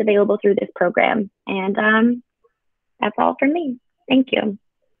benefits available through this program. And that's all from me. Thank you.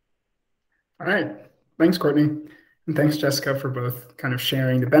 All right. Thanks, Courtney. And thanks, Jessica, for both kind of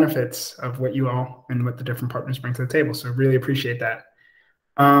sharing the benefits of what you all and what the different partners bring to the table. So really appreciate that.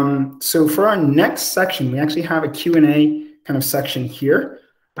 So for our next section, we actually have a Q&A kind of section here.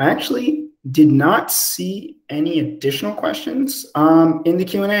 I actually did not see any additional questions in the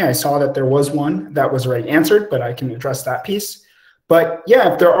Q&A. I saw that there was one that was already answered, but I can address that piece. But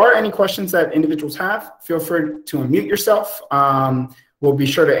yeah, if there are any questions that individuals have, feel free to unmute yourself. We'll be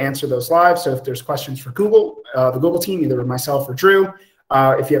sure to answer those live. So if there's questions for Google, the Google team, either myself or Drew,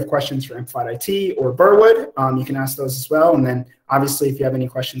 if you have questions for Amplified IT or Burwood, you can ask those as well. And then obviously, if you have any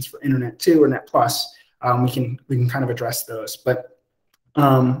questions for Internet2 or Net Plus, we can kind of address those. But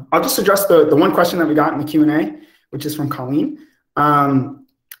I'll just address the one question that we got in the Q&A, which is from Colleen.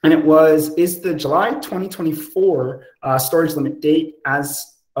 And it was, is the July 2024 storage limit date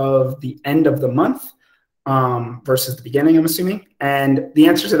as of the end of the month versus the beginning, I'm assuming? And the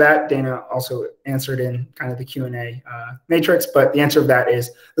answer to that, Dana also answered in kind of the Q&A matrix, but the answer of that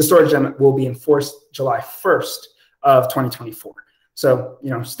is the storage limit will be enforced July 1st of 2024. So, you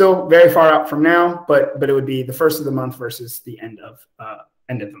know, still very far out from now, but it would be the first of the month versus the end of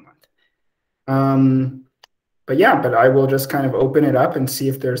the month. But yeah, but I will just kind of open it up and see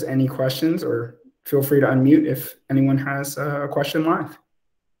if there's any questions, or feel free to unmute if anyone has a question live.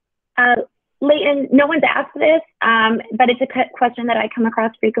 Leighton, no one's asked this, but it's a question that I come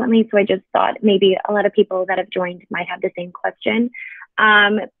across frequently, so I just thought maybe a lot of people that have joined might have the same question.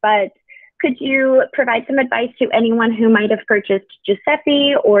 But could you provide some advice to anyone who might have purchased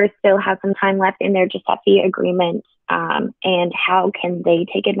Giuseppe or still have some time left in their Giuseppe agreement, and how can they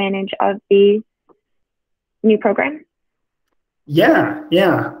take advantage of the new program? Yeah.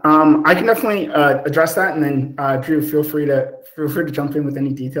 I can definitely address that, and then Drew, feel free to jump in with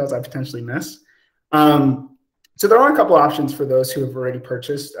any details I potentially miss. So there are a couple options for those who have already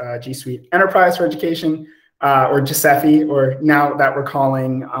purchased G Suite Enterprise for Education, or Giuseppe, or now that we're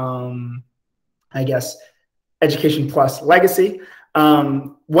calling, I guess, Education Plus Legacy.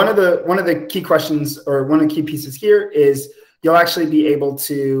 One of the key questions, or one of the key pieces here, is you'll actually be able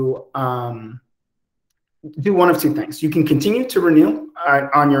to do one of two things. You can continue to renew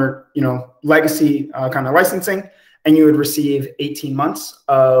on your legacy kind of licensing, and you would receive 18 months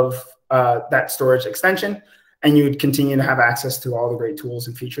of that storage extension, and you would continue to have access to all the great tools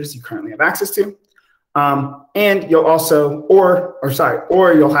and features you currently have access to. And you'll also, or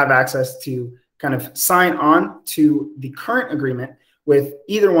you'll have access to kind of sign on to the current agreement with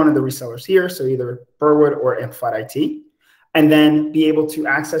either one of the resellers here, so either Burwood or Amplified IT, and then be able to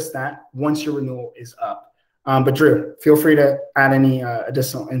access that once your renewal is up. But Drew, feel free to add any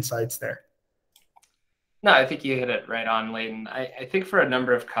additional insights there. No, I think you hit it right on, Leighton. I think for a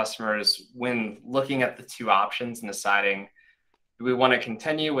number of customers, when looking at the two options and deciding, do we want to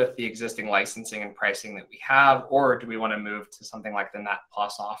continue with the existing licensing and pricing that we have, or do we want to move to something like the Net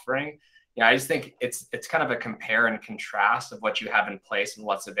Plus offering? I just think it's kind of a compare and contrast of what you have in place and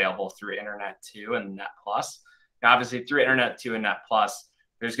what's available through Internet2 and Net Plus. Now, obviously, through Internet2 and Net Plus,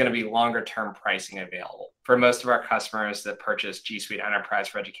 there's going to be longer term pricing available. For most of our customers that purchased G Suite Enterprise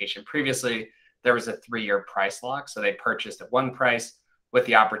for Education previously, there was a 3-year price lock. So they purchased at one price with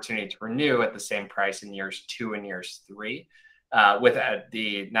the opportunity to renew at the same price in years 2 and years 3. With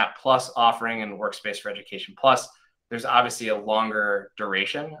the Net Plus offering and Workspace for Education Plus, there's obviously a longer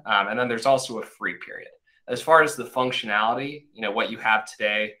duration. And then there's also a free period. As far as the functionality, what you have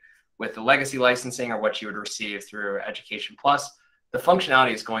today with the legacy licensing or what you would receive through Education Plus, the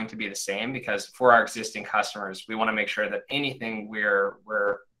functionality is going to be the same, because for our existing customers, we want to make sure that anything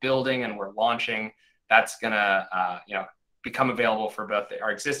we're building and we're launching, that's going to become available for both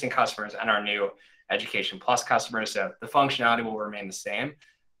our existing customers and our new Education Plus customers. So the functionality will remain the same,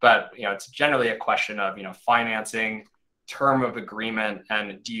 but it's generally a question of financing, term of agreement,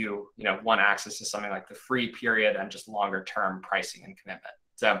 and do you want access to something like the free period and just longer term pricing and commitment.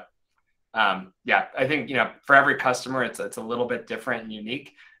 So yeah, I think for every customer it's a little bit different and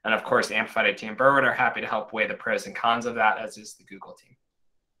unique. And of course, Amplified IT and Burwood are happy to help weigh the pros and cons of that, as is the Google team.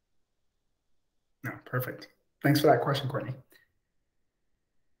 Oh, perfect. Thanks for that question, Courtney.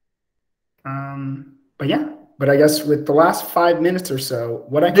 But I guess with the last 5 minutes or so,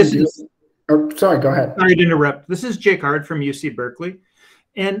 what I can do. Sorry, go ahead. Sorry to interrupt. This is Jake Hard from UC Berkeley.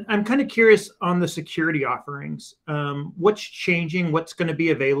 And I'm kind of curious on the security offerings. What's changing? What's going to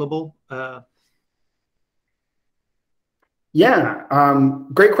be available? Yeah,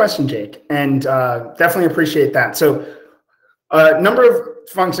 great question, Jake. And definitely appreciate that. So a number of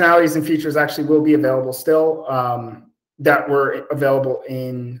functionalities and features actually will be available still that were available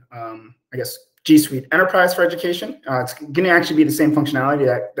in, I guess, G Suite Enterprise for Education. It's going to actually be the same functionality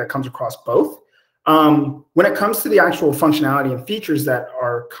that comes across both. When it comes to the actual functionality and features that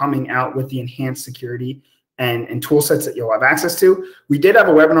are coming out with the enhanced security and tool sets that you'll have access to, we did have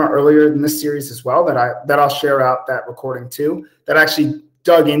a webinar earlier in this series as well that I'll share out that recording too, that actually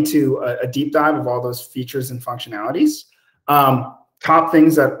dug into a deep dive of all those features and functionalities. Top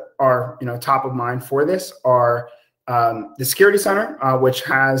things that are top of mind for this are the Security Center, which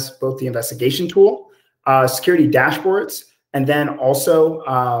has both the investigation tool, security dashboards, and then also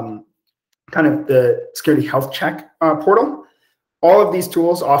kind of the security health check portal. All of these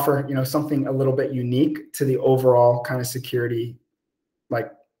tools offer something a little bit unique to the overall kind of security,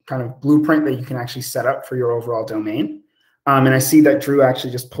 like kind of blueprint that you can actually set up for your overall domain. And I see that Drew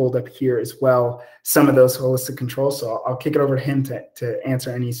actually just pulled up here as well some of those holistic controls. So I'll kick it over to him to answer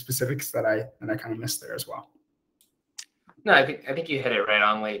any specifics that I kind of missed there as well. No, I think you hit it right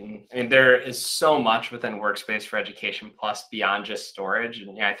on, Leighton. I mean, there is so much within Workspace for Education Plus beyond just storage.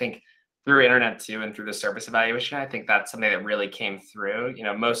 And I think through Internet2 and through the service evaluation, I think that's something that really came through.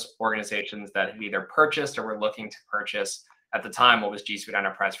 Most organizations that have either purchased or were looking to purchase at the time what was G Suite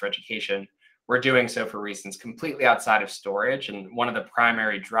Enterprise for Education were doing so for reasons completely outside of storage. And one of the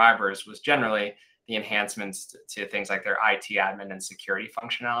primary drivers was generally the enhancements to things like their IT admin and security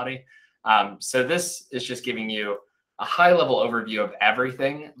functionality. So this is just giving you a high-level overview of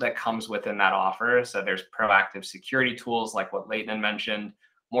everything that comes within that offer. So there's proactive security tools like what Leighton mentioned,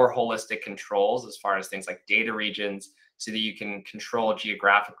 more holistic controls as far as things like data regions, so that you can control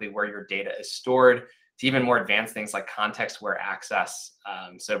geographically where your data is stored, to even more advanced things like context-aware access.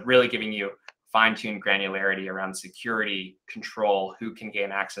 So really giving you fine-tuned granularity around security, control, who can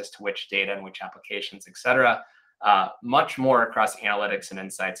gain access to which data and which applications, et cetera. Much more across analytics and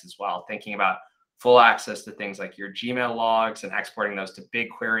insights as well, thinking about full access to things like your Gmail logs and exporting those to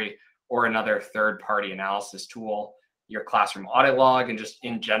BigQuery or another third-party analysis tool, your classroom audit log, and just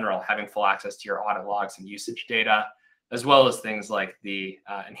in general, having full access to your audit logs and usage data, as well as things like the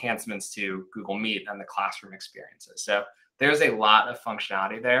enhancements to Google Meet and the classroom experiences. So there's a lot of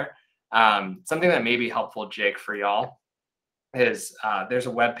functionality there. Something that may be helpful, Jake, for y'all is there's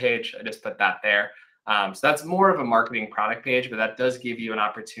a web page. I just put that there. So that's more of a marketing product page, but that does give you an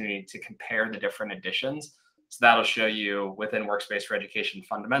opportunity to compare the different editions. So that'll show you within Workspace for Education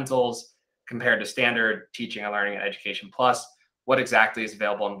fundamentals compared to standard, teaching and learning, and Education Plus, what exactly is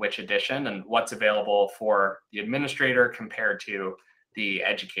available in which edition and what's available for the administrator compared to the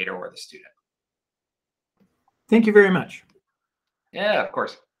educator or the student. Thank you very much. Yeah, of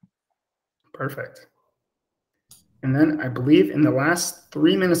course. Perfect. And then I believe in the last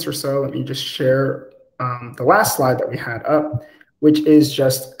 3 minutes or so, let me just share the last slide that we had up, which is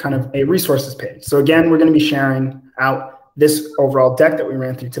just kind of a resources page. So again, we're going to be sharing out this overall deck that we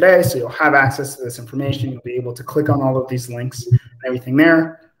ran through today. So you'll have access to this information. You'll be able to click on all of these links and everything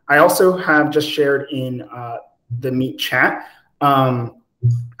there. I also have just shared in the Meet chat kind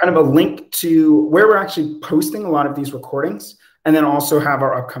of a link to where we're actually posting a lot of these recordings, and then also have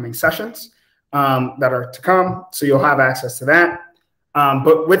our upcoming sessions that are to come. So you'll have access to that.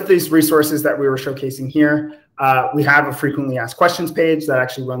 But with these resources that we were showcasing here, we have a frequently asked questions page that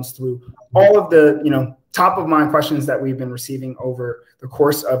actually runs through all of the top of mind questions that we've been receiving over the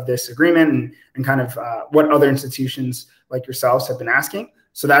course of this agreement, and kind of what other institutions like yourselves have been asking.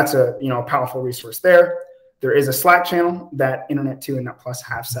 So that's a powerful resource there. There is a Slack channel that Internet2 and NET Plus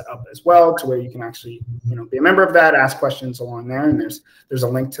have set up as well, to where you can actually be a member of that, ask questions along there, and there's a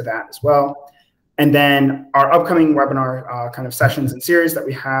link to that as well. And then our upcoming webinar kind of sessions and series that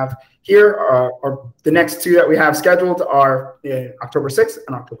we have here are the next two that we have scheduled are October 6th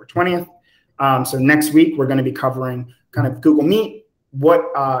and October 20th. So next week, we're going to be covering kind of Google Meet,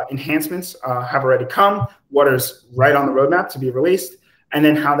 what enhancements have already come, what is right on the roadmap to be released, and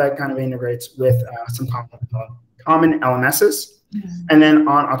then how that kind of integrates with some common LMSs. And then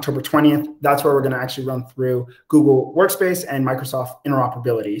on October 20th, that's where we're going to actually run through Google Workspace and Microsoft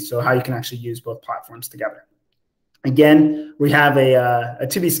interoperability, so how you can actually use both platforms together. Again, we have a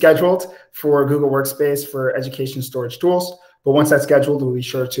to be scheduled for Google Workspace for education storage tools, but once that's scheduled, we'll be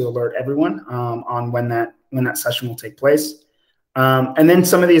sure to alert everyone on when that session will take place. And then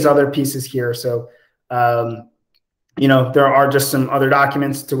some of these other pieces here. So, you know, there are just some other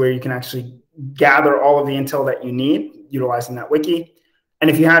documents to where you can actually gather all of the intel that you need utilizing that wiki. And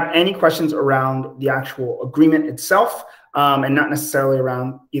if you have any questions around the actual agreement itself, and not necessarily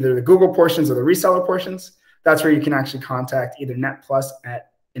around either the Google portions or the reseller portions, that's where you can actually contact either NET Plus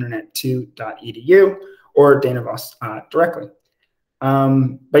at internet2.edu or Dana Voss directly.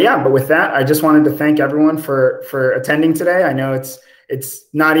 But with that, I just wanted to thank everyone for attending today. I know it's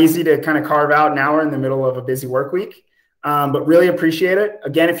not easy to kind of carve out an hour in the middle of a busy work week, but really appreciate it.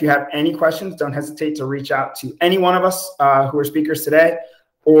 Again, if you have any questions, don't hesitate to reach out to any one of us who are speakers today,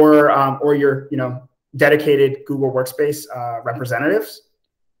 or your dedicated Google Workspace representatives.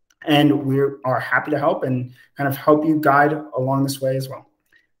 And we are happy to help and kind of help you guide along this way as well.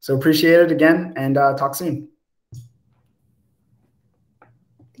 So appreciate it again, and talk soon.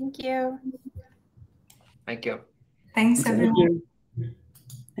 Thank you. Thank you. Thanks, everyone.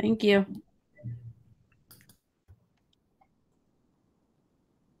 Thank you.